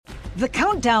The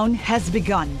countdown has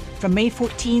begun. From May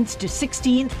 14th to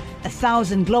 16th,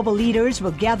 1,000 global leaders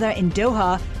will gather in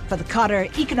Doha for the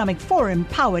Qatar Economic Forum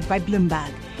powered by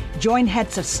Bloomberg. Join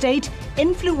heads of state,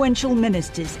 influential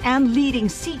ministers, and leading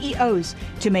CEOs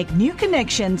to make new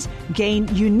connections,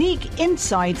 gain unique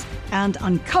insights, and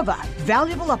uncover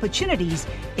valuable opportunities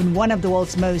in one of the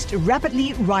world's most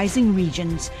rapidly rising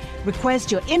regions.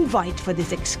 Request your invite for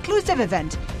this exclusive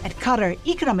event at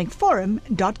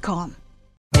QatarEconomicForum.com.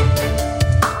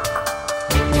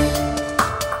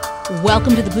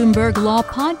 Welcome to the Bloomberg Law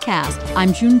Podcast.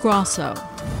 I'm June Grosso.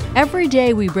 Every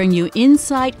day we bring you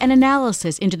insight and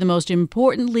analysis into the most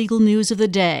important legal news of the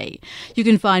day. You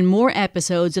can find more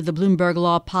episodes of the Bloomberg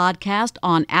Law Podcast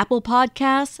on Apple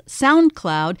Podcasts,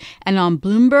 SoundCloud, and on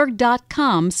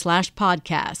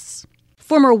Bloomberg.com/podcasts.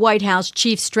 Former White House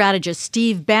Chief Strategist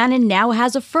Steve Bannon now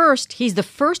has a first. He's the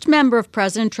first member of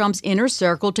President Trump's inner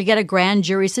circle to get a grand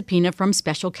jury subpoena from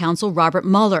special counsel Robert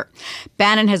Mueller.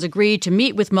 Bannon has agreed to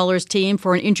meet with Mueller's team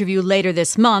for an interview later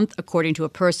this month, according to a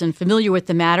person familiar with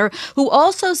the matter, who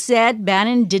also said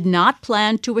Bannon did not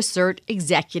plan to assert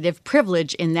executive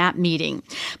privilege in that meeting.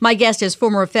 My guest is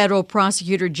former federal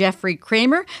prosecutor Jeffrey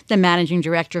Kramer, the managing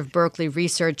director of Berkeley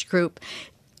Research Group.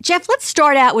 Jeff, let's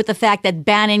start out with the fact that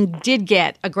Bannon did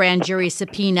get a grand jury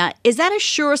subpoena. Is that a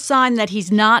sure sign that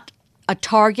he's not a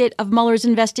target of Mueller's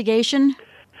investigation?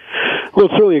 Well,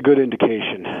 it's really a good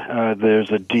indication. There's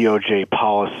a DOJ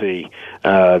policy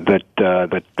that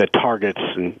targets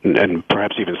and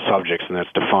perhaps even subjects, and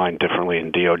that's defined differently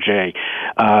in DOJ,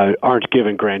 aren't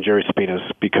given grand jury subpoenas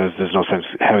because there's no sense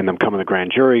having them come in the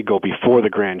grand jury, go before the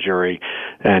grand jury,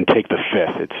 and take the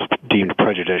fifth. It's deemed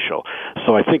prejudicial.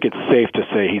 So I think it's safe to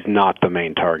say he's not the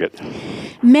main target.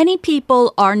 Many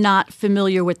people are not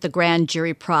familiar with the grand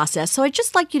jury process, so I'd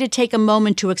just like you to take a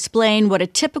moment to explain what a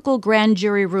typical grand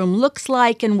jury room looks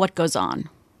like and what goes on.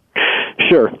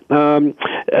 Sure.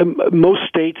 Most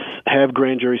states have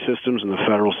grand jury systems, and the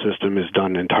federal system is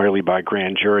done entirely by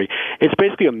grand jury. It's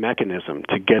basically a mechanism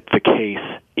to get the case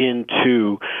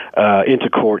into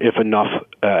court if enough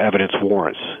evidence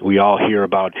warrants. We all hear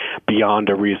about beyond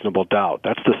a reasonable doubt.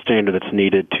 That's the standard that's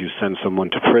needed to send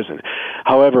someone to prison.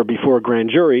 However, before a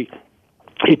grand jury,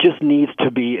 it just needs to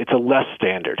be, it's a less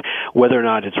standard, whether or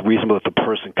not it's reasonable that the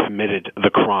person committed the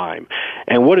crime.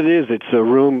 And what it is, it's a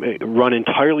room run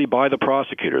entirely by the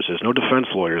prosecutors. There's no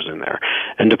defense lawyers in there.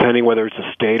 And depending whether it's a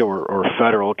state or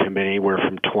federal, it can be anywhere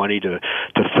from 20 to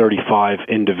 35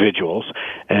 individuals.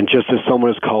 And just as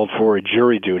someone is called for a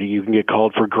jury duty, you can get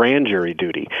called for grand jury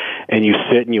duty. And you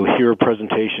sit and you hear a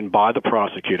presentation by the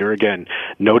prosecutor. Again,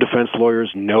 no defense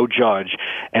lawyers, no judge.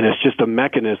 And it's just a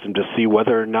mechanism to see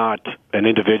whether or not an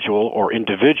individual or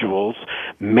individuals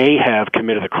may have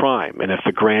committed a crime. And if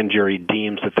the grand jury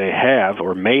deems that they have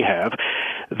or may have,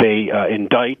 they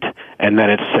indict, and then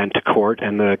it's sent to court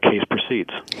and the case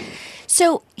proceeds.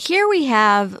 So here we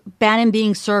have Bannon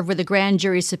being served with a grand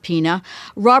jury subpoena.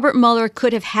 Robert Mueller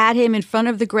could have had him in front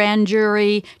of the grand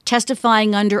jury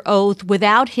testifying under oath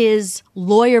without his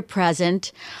lawyer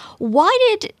present. Why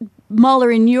did Mueller,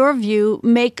 in your view,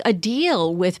 make a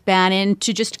deal with Bannon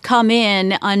to just come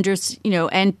in under,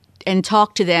 and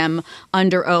talk to them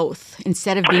under oath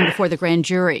instead of being before the grand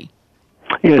jury?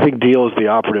 Yeah, I think deal is the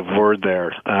operative word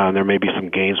there. There may be some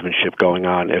gamesmanship going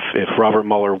on. If Robert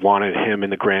Mueller wanted him in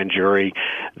the grand jury,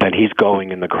 then he's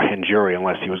going in the grand jury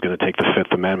unless he was going to take the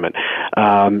Fifth Amendment.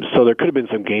 So there could have been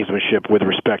some gamesmanship with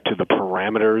respect to the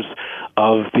parameters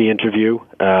of the interview.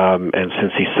 And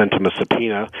since he sent him a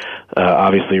subpoena,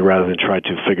 obviously rather than try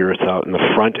to figure it out in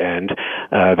the front end,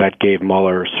 that gave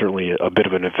Mueller certainly a bit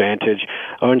of an advantage,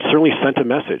 and certainly sent a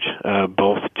message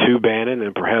both to Bannon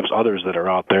and perhaps others that are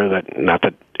out there that, not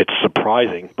that it's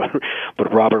surprising, but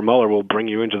Robert Mueller will bring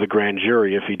you into the grand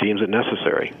jury if he deems it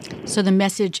necessary. So the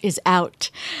message is out.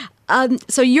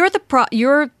 So you're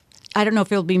I don't know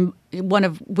if it'll be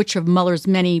which of Mueller's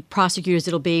many prosecutors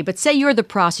it'll be, but say you're the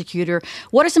prosecutor.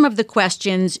 What are some of the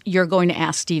questions you're going to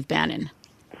ask Steve Bannon?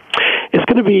 It's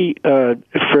going to be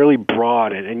fairly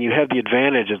broad, and you have the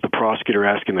advantage as the prosecutor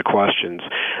asking the questions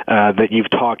that you've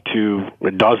talked to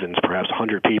dozens, perhaps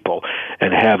 100 people,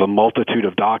 and have a multitude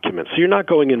of documents. So you're not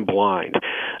going in blind.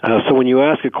 So when you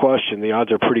ask a question, the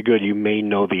odds are pretty good you may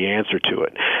know the answer to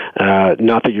it.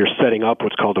 Not that you're setting up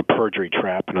what's called a perjury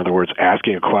trap. In other words,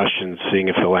 asking a question, seeing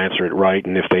if he'll answer it right,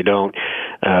 and if they don't,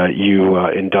 you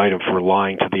indict him for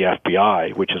lying to the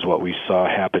FBI, which is what we saw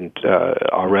happen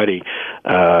already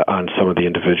on some of the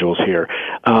individuals here.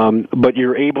 But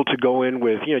you're able to go in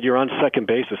with, you're on second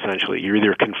base essentially. You're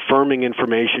either confirming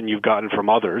information you've gotten from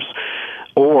others,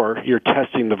 or you're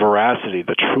testing the veracity,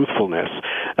 the truthfulness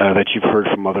that you've heard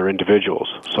from other individuals.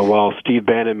 So while Steve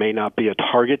Bannon may not be a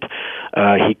target,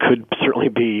 he could certainly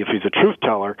be, if he's a truth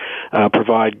teller,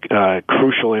 provide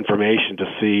crucial information to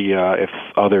see if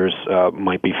others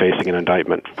might be facing an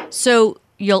indictment. So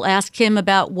you'll ask him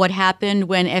about what happened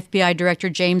when FBI Director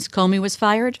James Comey was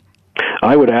fired?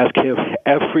 I would ask him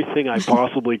everything I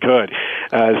possibly could.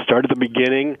 Start at the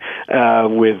beginning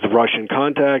with Russian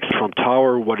contacts, Trump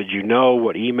Tower. What did you know?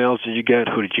 What emails did you get?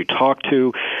 Who did you talk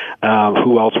to?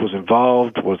 Who else was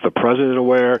involved? Was the president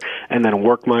aware? And then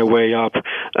work my way up to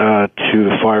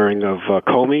the firing of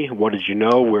Comey. What did you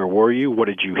know? Where were you? What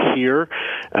did you hear?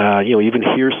 Even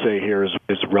hearsay here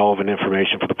is relevant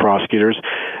information for the prosecutors.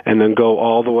 And then go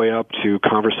all the way up to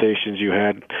conversations you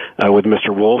had with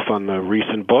Mr. Wolf on the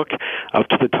recent book, up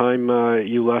to the time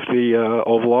you left the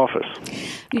Oval Office.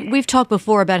 We've talked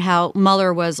before about how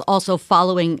Mueller was also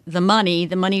following the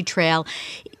money trail.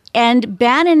 And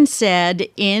Bannon said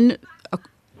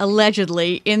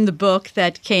allegedly in the book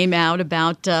that came out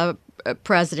about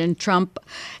President Trump,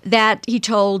 that he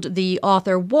told the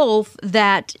author Wolf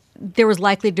that there was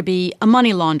likely to be a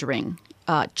money laundering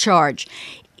charge.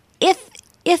 If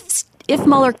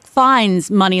Mueller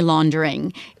finds money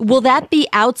laundering, will that be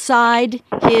outside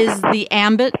the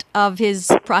ambit of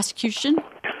his prosecution?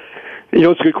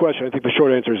 It's a good question. I think the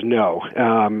short answer is no.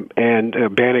 And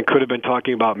Bannon could have been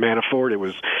talking about Manafort. It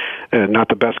was not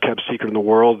the best kept secret in the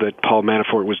world that Paul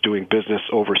Manafort was doing business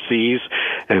overseas.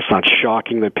 And it's not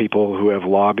shocking that people who have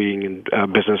lobbying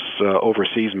and business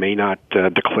overseas may not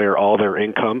declare all their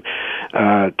income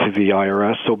to the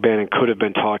IRS. So Bannon could have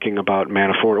been talking about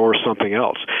Manafort or something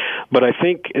else. But I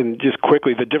think, and just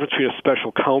quickly, the difference between a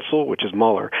special counsel, which is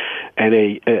Mueller, and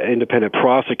a independent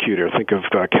prosecutor, think of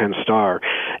Ken Starr,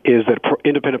 is that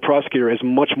independent prosecutor is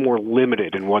much more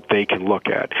limited in what they can look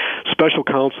at. Special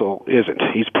counsel isn't.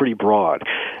 He's pretty broad.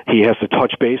 He has to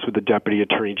touch base with the Deputy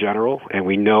Attorney General, and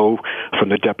we know from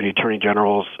the Deputy Attorney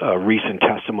General's recent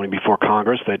testimony before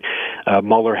Congress that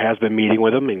Mueller has been meeting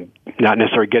with him, and not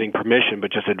necessarily getting permission,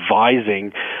 but just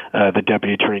advising the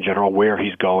Deputy Attorney General where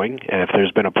he's going, and if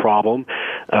there's been a problem,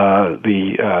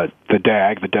 the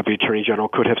DAG, the Deputy Attorney General,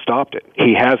 could have stopped it.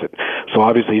 He hasn't. So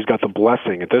obviously he's got the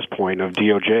blessing at this point of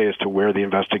DOJ as to where the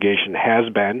investigation has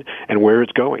been and where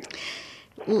it's going.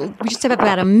 We just have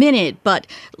about a minute, but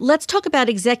let's talk about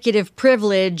executive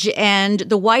privilege and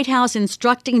the White House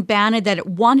instructing Bannon that it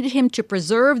wanted him to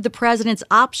preserve the president's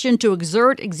option to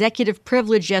exert executive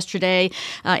privilege yesterday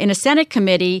in a Senate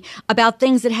committee about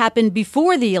things that happened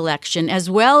before the election as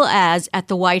well as at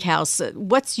the White House.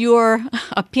 What's your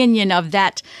opinion of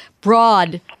that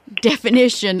broad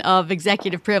definition of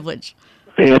executive privilege?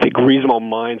 And I think reasonable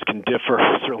minds can differ,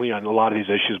 certainly on a lot of these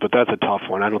issues, but that's a tough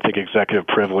one. I don't think executive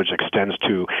privilege extends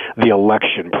to the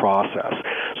election process.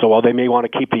 So while they may want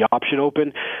to keep the option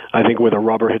open, I think where the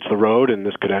rubber hits the road, and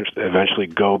this could eventually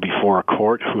go before a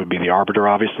court, who would be the arbiter,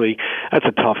 obviously, that's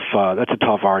a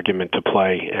tough argument to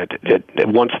play.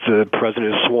 Once the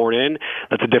president is sworn in,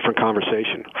 that's a different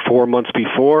conversation. 4 months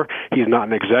before, he's not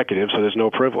an executive, so there's no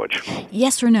privilege.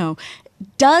 Yes or no?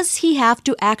 Does he have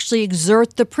to actually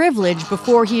exert the privilege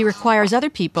before he requires other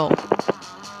people?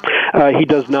 He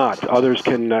does not. Others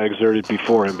can exert it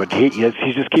before him, but he's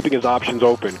just keeping his options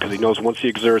open because he knows once he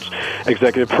exerts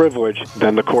executive privilege,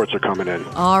 then the courts are coming in.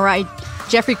 All right.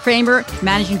 Jeffrey Kramer,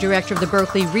 Managing Director of the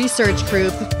Berkeley Research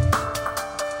Group.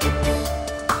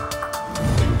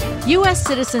 U.S.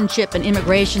 Citizenship and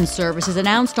Immigration Services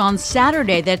announced on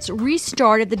Saturday that it's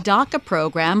restarted the DACA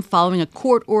program following a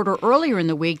court order earlier in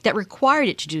the week that required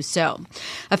it to do so.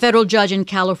 A federal judge in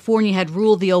California had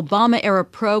ruled the Obama-era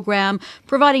program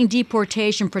providing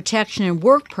deportation protection and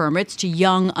work permits to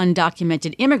young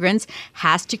undocumented immigrants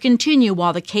has to continue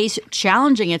while the case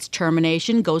challenging its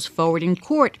termination goes forward in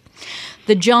court.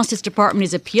 The Justice Department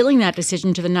is appealing that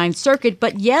decision to the Ninth Circuit,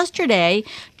 but yesterday,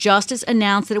 Justice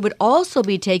announced that it would also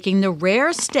be taking the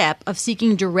rare step of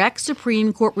seeking direct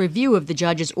Supreme Court review of the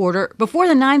judge's order before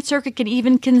the Ninth Circuit can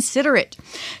even consider it.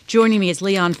 Joining me is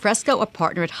Leon Fresco, a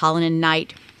partner at Holland &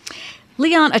 Knight.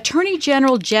 Leon, Attorney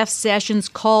General Jeff Sessions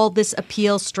called this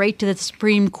appeal straight to the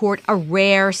Supreme Court a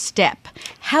rare step.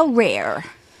 How rare?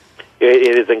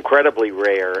 It is incredibly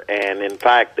rare, and in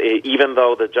fact, even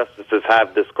though the justices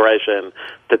have discretion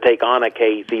to take on a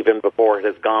case even before it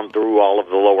has gone through all of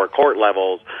the lower court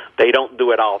levels. They don't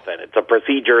do it often. It's a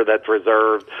procedure that's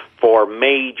reserved for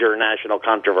major national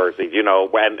controversies,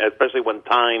 and especially when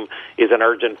time is an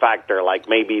urgent factor, like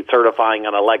maybe certifying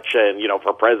an election,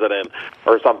 for president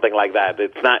or something like that.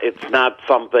 It's not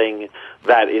something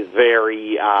that is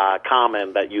very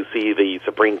common that you see the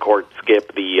Supreme Court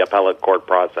skip the appellate court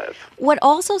process. What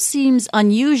also seems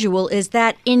unusual is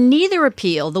that in neither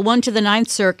appeal, the one to the Ninth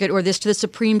Circuit or this to the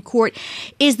Supreme Court,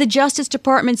 is the Justice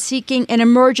Department seeking an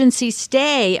emergency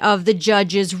stay of the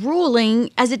judge's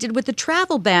ruling as it did with the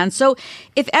travel ban. So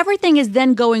if everything is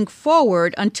then going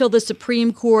forward until the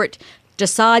Supreme Court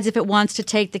decides if it wants to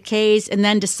take the case and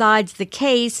then decides the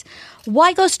case,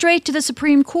 why go straight to the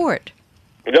Supreme Court?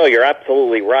 No, you're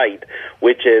absolutely right,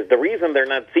 which is the reason they're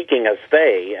not seeking a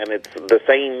stay, and it's the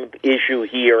same issue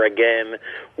here again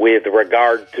with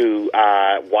regard to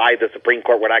why the Supreme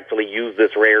Court would actually use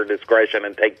this rare discretion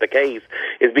and take the case,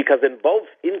 is because in both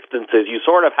instances you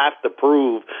sort of have to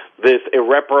prove this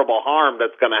irreparable harm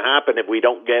that's going to happen if we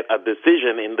don't get a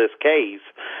decision in this case.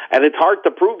 And it's hard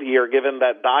to prove here given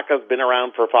that DACA's been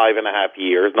around for 5.5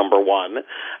 years, number one.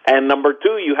 And number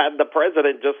two, you had the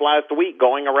president just last week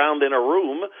going around in a room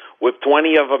with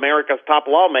 20 of America's top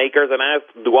lawmakers and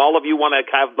asked, do all of you want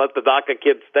to let the DACA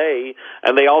kids stay?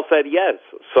 And they all said yes.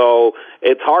 So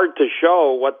it's hard to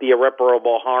show what the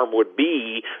irreparable harm would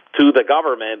be to the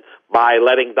government by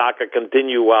letting DACA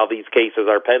continue while these cases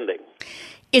are pending.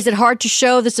 Is it hard to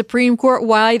show the Supreme Court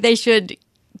why they should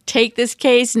take this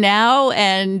case now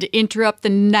and interrupt the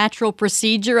natural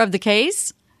procedure of the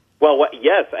case? Well,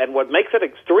 yes, and what makes it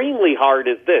extremely hard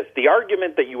is this. The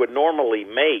argument that you would normally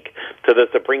make to the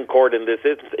Supreme Court in this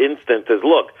instance is,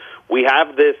 look, we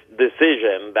have this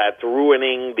decision that's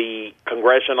ruining the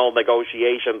congressional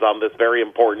negotiations on this very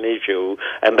important issue,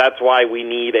 and that's why we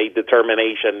need a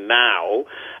determination now,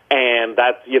 and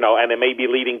that's, and it may be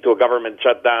leading to a government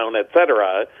shutdown, et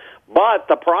cetera. But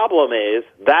the problem is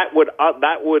that would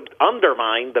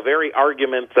undermine the very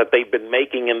arguments that they've been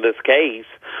making in this case,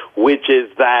 which is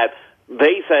that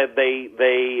they said they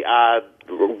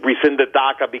rescinded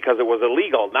DACA because it was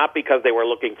illegal, not because they were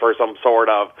looking for some sort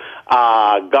of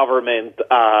government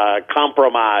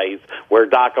compromise where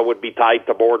DACA would be tied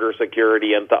to border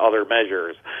security and to other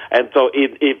measures. And so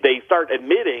if they start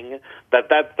admitting that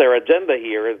that's their agenda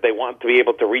here, is they want to be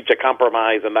able to reach a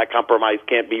compromise and that compromise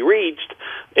can't be reached,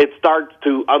 it starts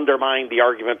to undermine the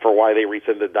argument for why they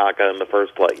rescinded DACA in the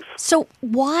first place. So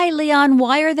why, Leon,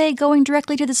 why are they going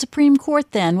directly to the Supreme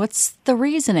Court then? What's the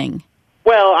reasoning?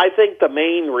 Well, I think the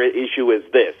main issue is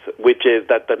this, which is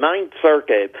that the Ninth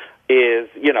Circuit is,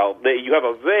 you have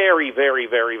a very, very,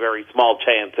 very, very small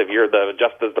chance if you're the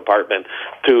Justice Department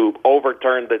to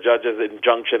overturn the judge's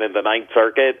injunction in the Ninth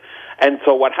Circuit. And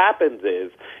so what happens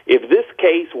is, if this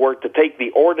case were to take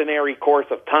the ordinary course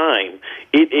of time,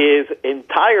 it is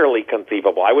entirely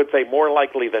conceivable, I would say more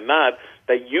likely than not,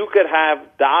 that you could have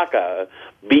DACA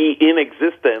be in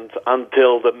existence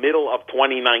until the middle of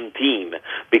 2019,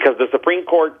 because the Supreme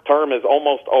Court term is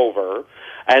almost over.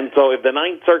 And so if the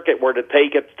Ninth Circuit were to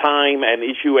take its time and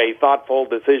issue a thoughtful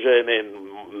decision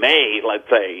in May, let's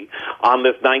say, on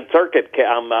this Ninth Circuit,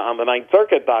 on the Ninth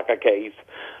Circuit DACA case,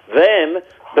 then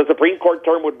the Supreme Court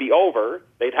term would be over.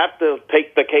 They'd have to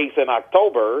take the case in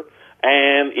October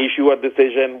and issue a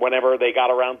decision whenever they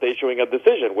got around to issuing a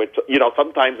decision, which,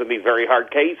 sometimes in these very hard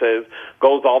cases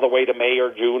goes all the way to May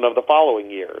or June of the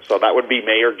following year. So that would be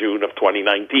May or June of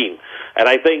 2019. And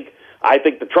I think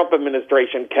the Trump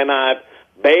administration cannot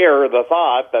bear the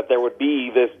thought that there would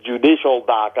be this judicial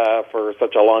DACA for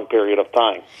such a long period of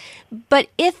time. But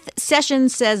if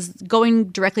Sessions says going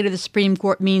directly to the Supreme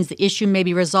Court means the issue may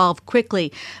be resolved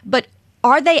quickly, but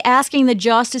are they asking the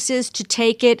justices to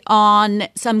take it on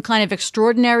some kind of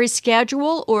extraordinary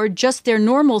schedule or just their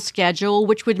normal schedule,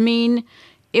 which would mean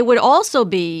it would also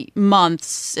be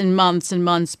months and months and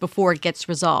months before it gets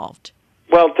resolved?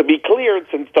 Well, to be clear,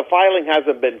 since the filing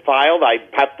hasn't been filed, I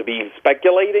have to be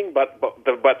speculating, but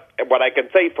what I can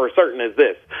say for certain is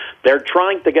this. They're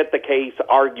trying to get the case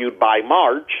argued by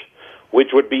March,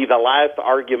 which would be the last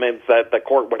arguments that the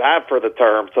court would have for the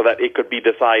term, so that it could be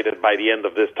decided by the end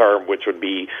of this term, which would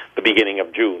be the beginning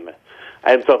of June.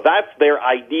 And so that's their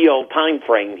ideal time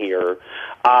frame here.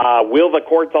 Will the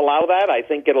courts allow that? I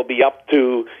think it'll be up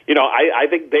to, I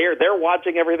think they're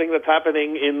watching everything that's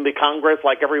happening in the Congress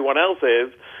like everyone else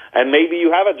is. And maybe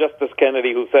you have a Justice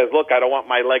Kennedy who says, look, I don't want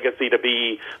my legacy to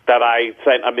be that I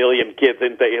sent 1 million kids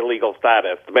into illegal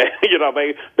status.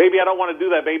 Maybe I don't want to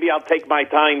do that. Maybe I'll take my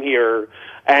time here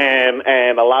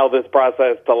and allow this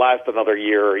process to last another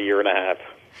year or a year and a half.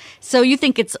 So you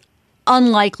think it's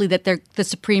unlikely that the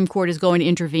Supreme Court is going to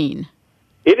intervene?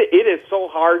 It is so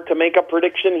hard to make a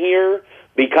prediction here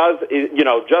because,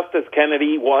 Justice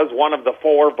Kennedy was one of the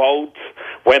 4 votes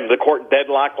when the court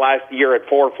deadlocked last year at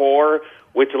 4-4,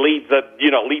 which leads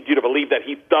you to believe that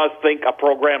he does think a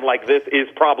program like this is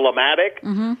problematic.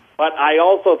 Mm-hmm. But I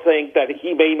also think that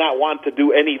he may not want to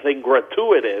do anything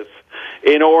gratuitous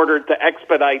in order to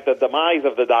expedite the demise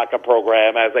of the DACA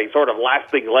program as a sort of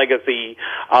lasting legacy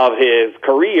of his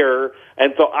career.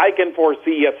 And so I can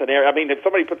foresee a scenario. I mean, if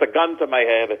somebody puts a gun to my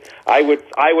head, I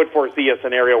would foresee a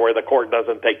scenario where the court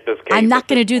doesn't take this case. I'm not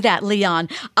going to do that, Leon.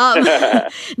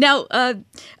 Now,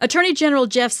 Attorney General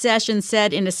Jeff Sessions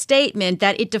said in a statement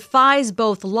that it defies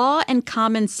both law and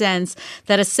common sense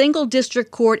that a single district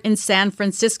court in San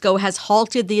Francisco has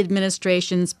halted the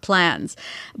administration's plans.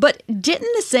 But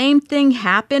didn't the same thing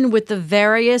happen with the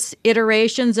various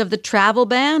iterations of the travel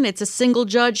ban? It's a single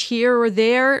judge here or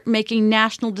there making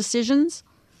national decisions?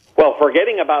 Well,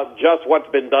 forgetting about just what's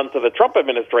been done to the Trump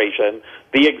administration,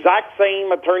 the exact same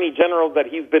attorney generals that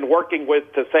he's been working with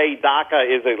to say DACA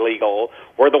is illegal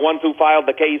were the ones who filed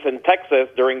the case in Texas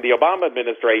during the Obama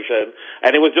administration,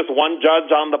 and it was just one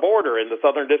judge on the border in the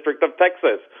Southern District of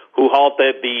Texas who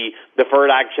halted the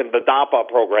deferred action, the DAPA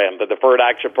program, the deferred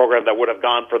action program that would have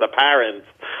gone for the parents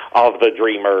of the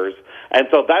Dreamers. And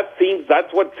so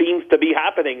that's what seems to be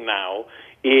happening now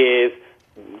is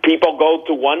people go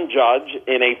to one judge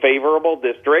in a favorable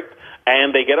district,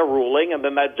 and they get a ruling, and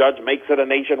then that judge makes it a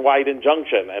nationwide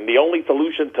injunction. And the only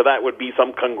solution to that would be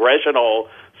some congressional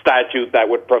statute that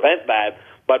would prevent that.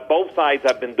 But both sides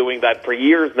have been doing that for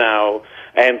years now,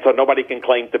 and so nobody can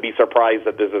claim to be surprised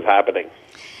that this is happening.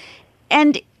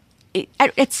 And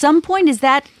at some point, is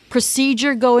that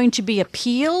procedure going to be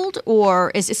appealed,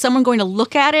 or is someone going to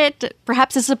look at it,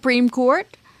 perhaps the Supreme Court?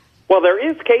 Well, there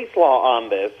is case law on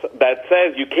this that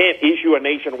says you can't issue a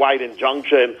nationwide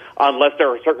injunction unless there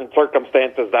are certain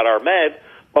circumstances that are met.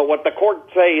 But what the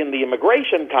courts say in the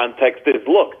immigration context is,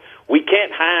 look, we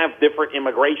can't have different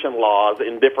immigration laws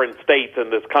in different states in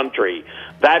this country.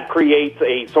 That creates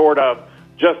a sort of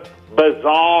just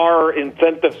bizarre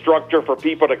incentive structure for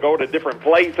people to go to different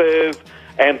places.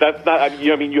 And that's not,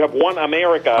 you have one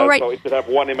America, right. So it should have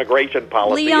one immigration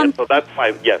policy. Leon, and so that's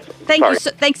why, yes.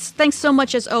 Thanks so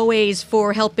much, as always,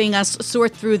 for helping us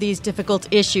sort through these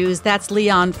difficult issues. That's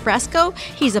Leon Fresco.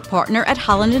 He's a partner at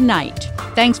Holland & Knight.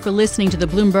 Thanks for listening to the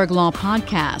Bloomberg Law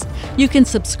Podcast. You can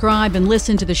subscribe and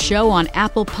listen to the show on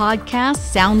Apple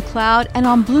Podcasts, SoundCloud, and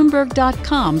on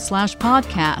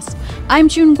Bloomberg.com/podcast. I'm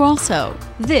June Grosso.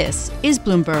 This is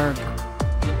Bloomberg.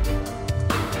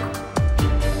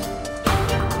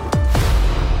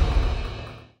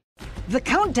 The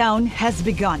countdown has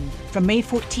begun. From May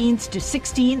 14th to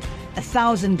 16th,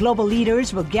 1,000 global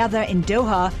leaders will gather in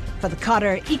Doha for the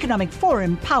Qatar Economic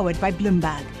Forum powered by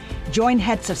Bloomberg. Join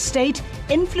heads of state,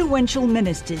 influential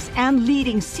ministers, and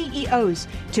leading CEOs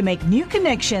to make new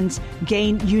connections,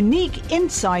 gain unique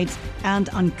insights, and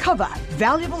uncover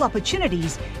valuable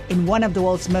opportunities in one of the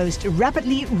world's most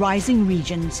rapidly rising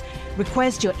regions.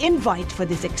 Request your invite for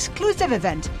this exclusive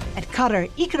event at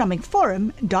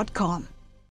QatarEconomicForum.com.